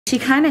She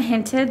kind of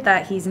hinted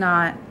that he's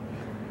not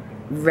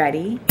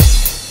ready.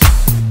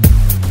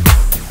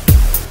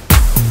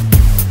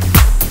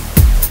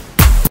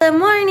 Good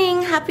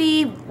morning,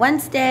 happy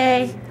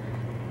Wednesday.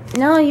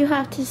 No, you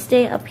have to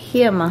stay up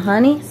here, my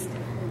honeys.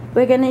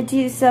 We're gonna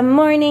do some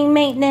morning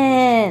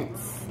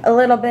maintenance. A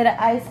little bit of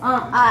ice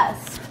on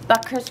us.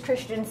 But Chris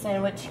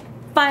Christensen, which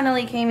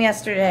finally came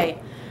yesterday.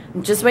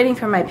 I'm just waiting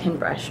for my pin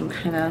brush. I'm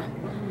kind of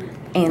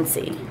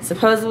antsy.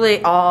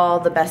 Supposedly all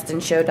the Best in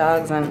Show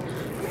dogs and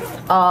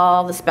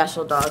all the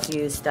special dogs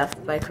use stuff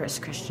by Chris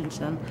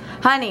Christensen.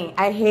 Honey,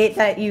 I hate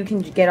that you can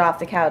get off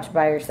the couch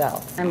by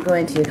yourself. I'm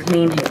going to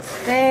clean his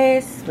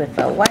face with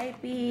a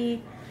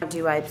wipey. I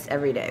do wipes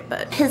every day,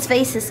 but his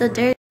face is so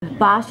dirty.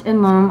 Bosch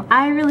and Loam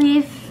eye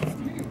relief.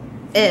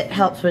 It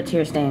helps with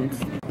tear stains.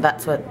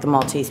 That's what the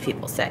Maltese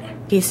people say.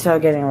 He's still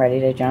getting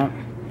ready to jump.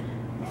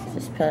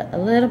 Just put a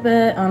little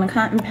bit on a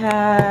cotton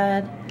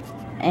pad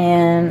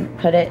and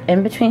put it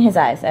in between his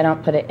eyes. I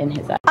don't put it in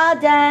his eyes. All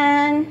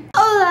done.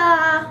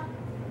 Hola.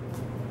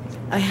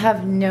 I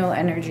have no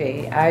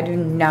energy. I do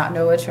not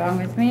know what's wrong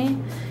with me.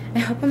 I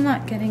hope I'm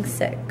not getting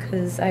sick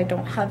because I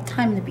don't have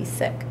time to be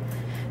sick.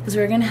 Because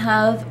we're gonna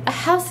have a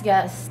house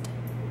guest.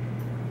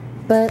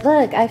 But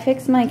look, I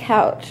fixed my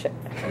couch.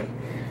 For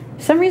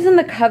some reason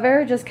the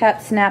cover just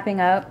kept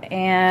snapping up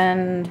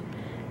and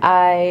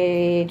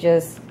I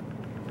just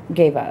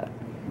gave up.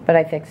 But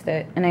I fixed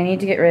it. And I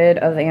need to get rid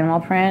of the animal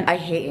print. I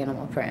hate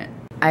animal print.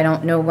 I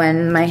don't know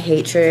when my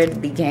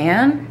hatred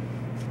began,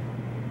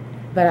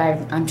 but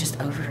I'm just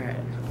over it.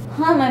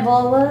 Huh, my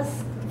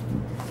bolas?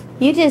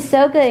 You did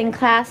so good in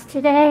class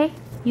today.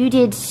 You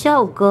did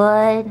so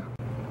good.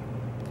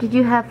 Did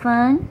you have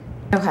fun?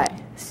 Okay,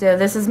 so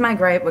this is my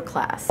gripe with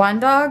class. One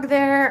dog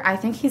there, I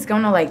think he's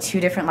going to like 2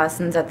 different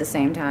lessons at the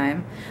same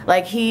time.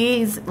 Like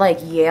he's like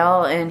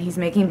Yale and he's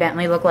making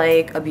Bentley look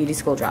like a beauty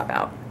school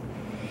dropout.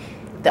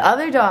 The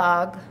other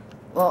dog,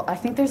 well, I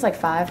think there's like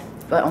 5,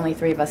 but only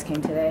 3 of us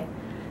came today.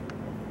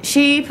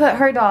 She put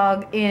her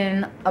dog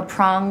in a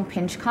prong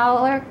pinch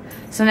collar,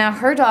 so now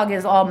her dog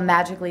is all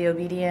magically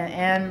obedient,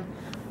 and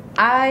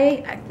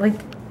I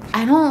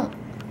don't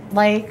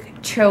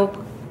like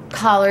choke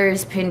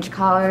collars, pinch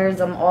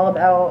collars. I'm all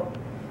about,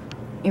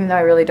 even though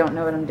I really don't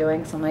know what I'm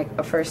doing, so I'm like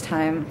a first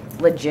time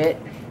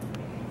legit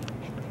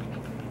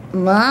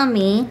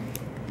mommy.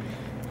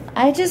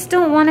 I just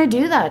don't want to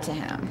do that to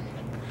him.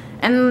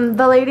 And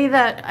the lady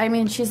that, I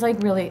mean, she's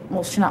like really,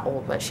 well, she's not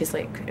old, but she's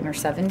like in her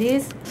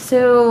 70s.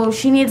 So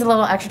she needs a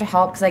little extra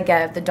help because I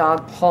get if the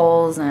dog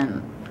pulls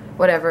and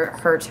whatever,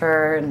 it hurts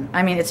her. And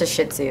I mean, it's a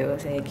Shih Tzu,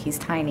 like he's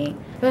tiny.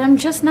 But I'm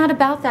just not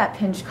about that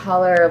pinch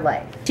collar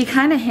life. She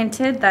kind of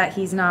hinted that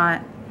he's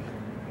not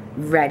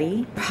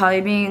ready.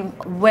 Probably being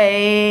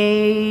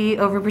way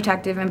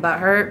overprotective and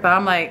butthurt, but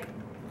I'm like,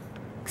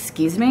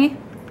 excuse me?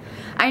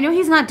 I know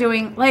he's not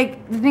doing,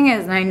 like, the thing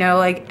is, and I know,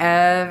 like,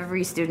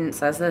 every student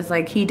says this,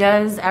 like, he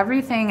does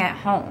everything at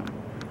home.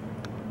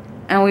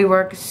 And we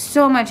work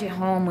so much at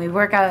home, we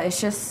work out, it's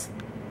just,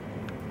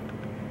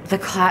 the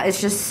class,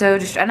 it's just so,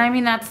 and I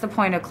mean, that's the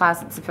point of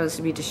class, it's supposed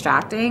to be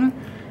distracting.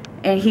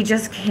 And he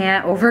just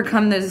can't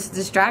overcome those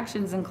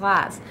distractions in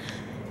class.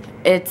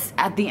 It's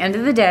at the end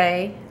of the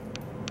day,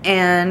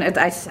 and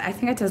I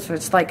think I told you,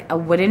 it's like a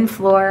wooden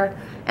floor,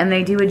 and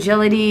they do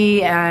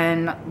agility,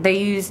 and they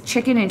use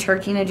chicken and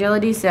turkey and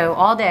agility, so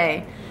all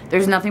day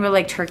there's nothing but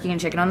like turkey and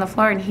chicken on the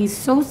floor, and he's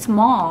so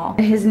small.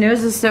 His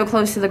nose is so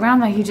close to the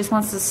ground that he just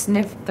wants to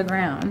sniff the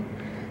ground.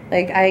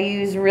 Like, I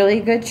use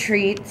really good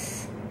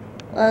treats.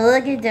 Well,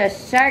 look at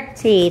those shark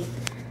teeth.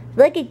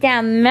 Look at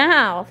that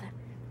mouth.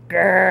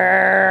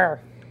 Grrr.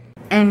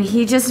 And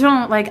he just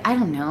won't, like, I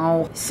don't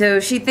know. So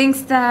she thinks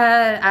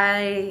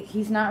that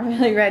he's not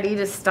really ready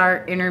to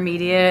start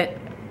intermediate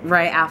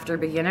right after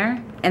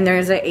beginner. And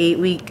there's an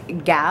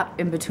 8-week gap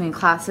in between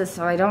classes,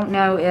 so I don't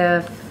know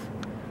if,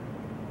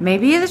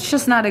 maybe it's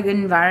just not a good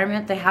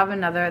environment. They have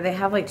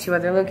like 2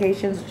 other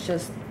locations. It's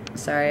just,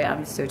 sorry,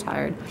 I'm so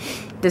tired.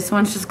 This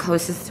one's just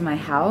closest to my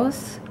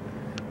house.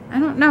 I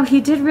don't know, he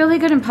did really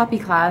good in puppy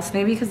class,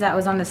 maybe because that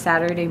was on a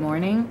Saturday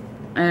morning.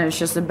 And it's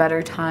just a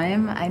better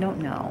time. I don't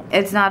know.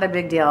 It's not a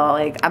big deal.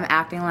 Like, I'm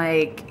acting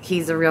like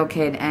he's a real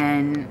kid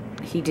and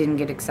he didn't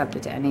get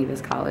accepted to any of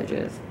his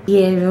colleges.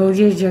 Yeah,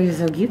 you're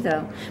so cute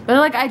though. But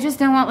like, I just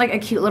don't want like a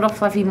cute little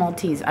fluffy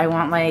Maltese. I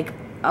want like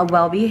a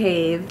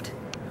well-behaved,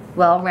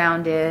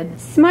 well-rounded,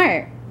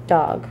 smart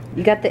dog.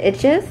 You got the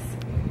itches?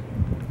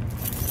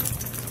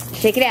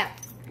 Shake it out.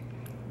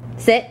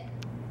 Sit.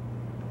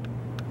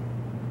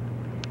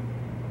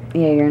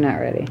 Yeah, you're not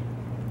ready.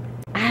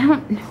 I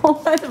don't know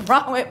what's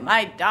wrong with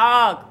my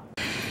dog.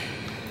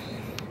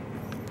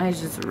 I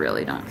just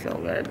really don't feel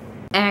good.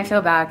 And I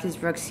feel bad because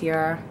Brooke's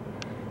here.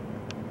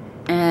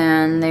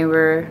 And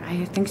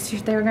I think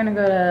they were gonna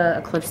go to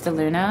Eclipse de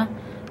Luna.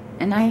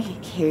 And I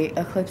hate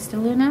Eclipse de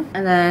Luna.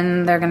 And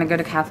then they're gonna go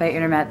to Cafe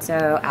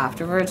Intermezzo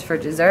afterwards for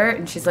dessert.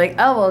 And she's like,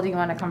 oh, well, do you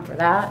wanna come for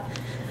that?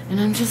 And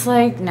I'm just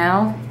like,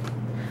 no.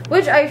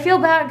 Which I feel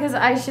bad because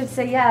I should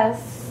say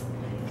yes.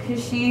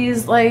 Because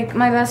she's like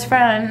my best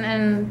friend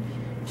and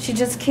She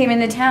just came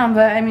into town,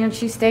 but I mean,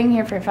 she's staying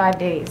here for 5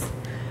 days.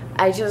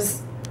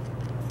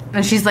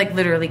 And she's like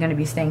literally gonna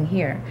be staying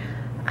here.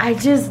 I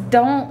just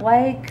don't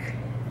like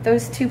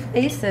those two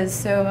places,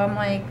 so I'm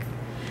like,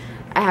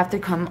 I have to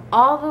come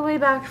all the way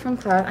back from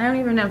class. I don't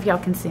even know if y'all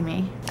can see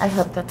me. I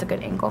hope that's a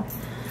good angle.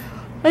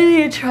 I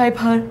need a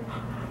tripod.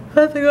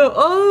 I have to go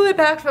all the way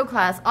back from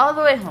class, all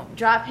the way home,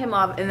 drop him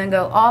off, and then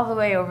go all the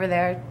way over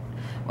there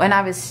when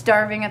I was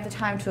starving at the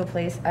time to a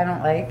place I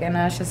don't like, and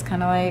I was just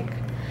kind of like,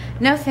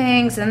 no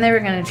thanks. And they were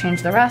gonna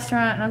change the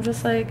restaurant, and I'm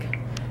just like,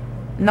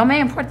 no me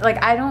importa.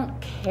 Like, I don't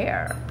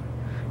care.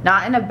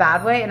 Not in a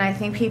bad way, and I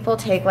think people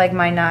take like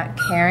my not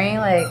caring,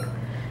 like,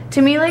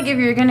 to me, like, if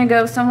you're gonna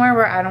go somewhere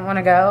where I don't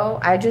wanna go,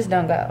 I just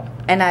don't go.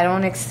 And I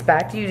don't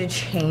expect you to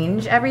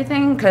change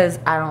everything because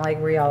I don't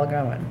like where y'all are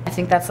going. I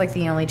think that's like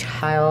the only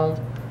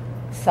child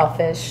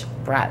selfish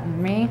brat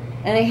in me.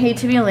 And I hate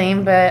to be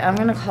lame, but I'm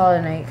gonna call it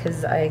a night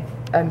because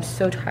I'm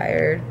so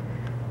tired.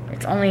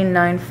 It's only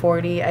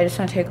 9:40. I just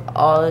want to take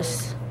all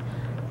this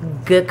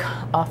gook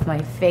off my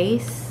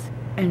face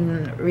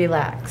and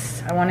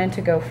relax. I wanted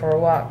to go for a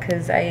walk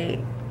because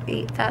I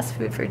ate fast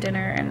food for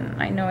dinner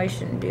and I know I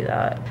shouldn't do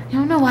that. I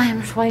don't know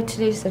why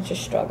today's such a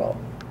struggle.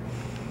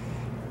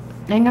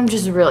 I think I'm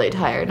just really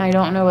tired and I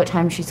don't know what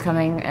time she's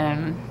coming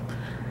and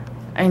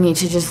I need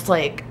to just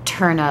like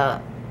turn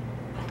up.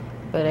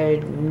 But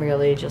I'm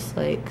really just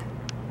like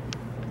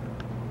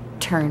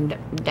turned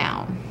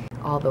down,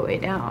 all the way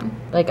down.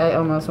 Like, I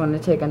almost want to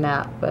take a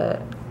nap,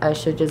 but I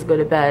should just go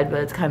to bed,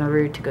 but it's kind of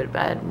rude to go to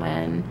bed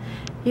when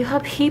you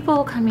have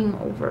people coming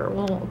over.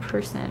 Well, a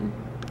person.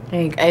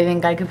 I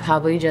think I could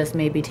probably just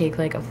maybe take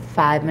like a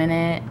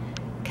 5-minute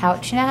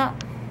couch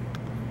nap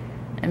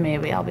and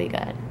maybe I'll be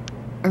good.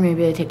 Or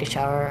maybe I take a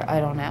shower, I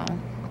don't know.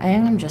 I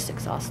think I'm just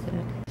exhausted.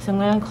 So I'm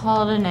gonna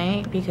call it a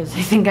night because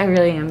I think I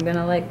really am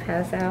gonna like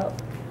pass out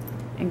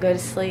and go to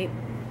sleep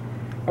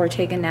or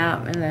take a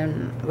nap and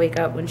then wake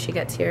up when she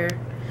gets here.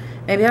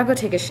 Maybe I'll go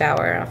take a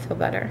shower, I'll feel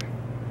better.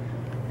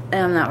 And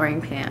I'm not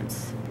wearing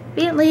pants.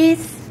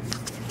 Beatley's,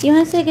 do you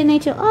want to say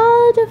goodnight to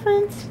all the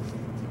friends?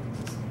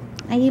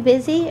 Are you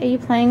busy? Are you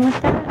playing with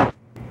that?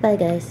 Bye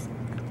guys.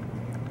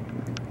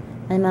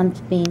 My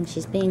mom's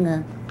she's being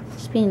a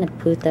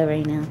puta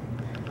right now.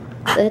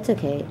 But it's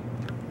okay.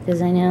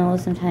 Because I know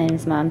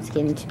sometimes moms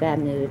get into bad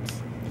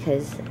moods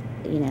because,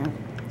 you know,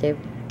 they're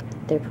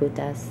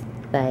putas.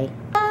 Bye.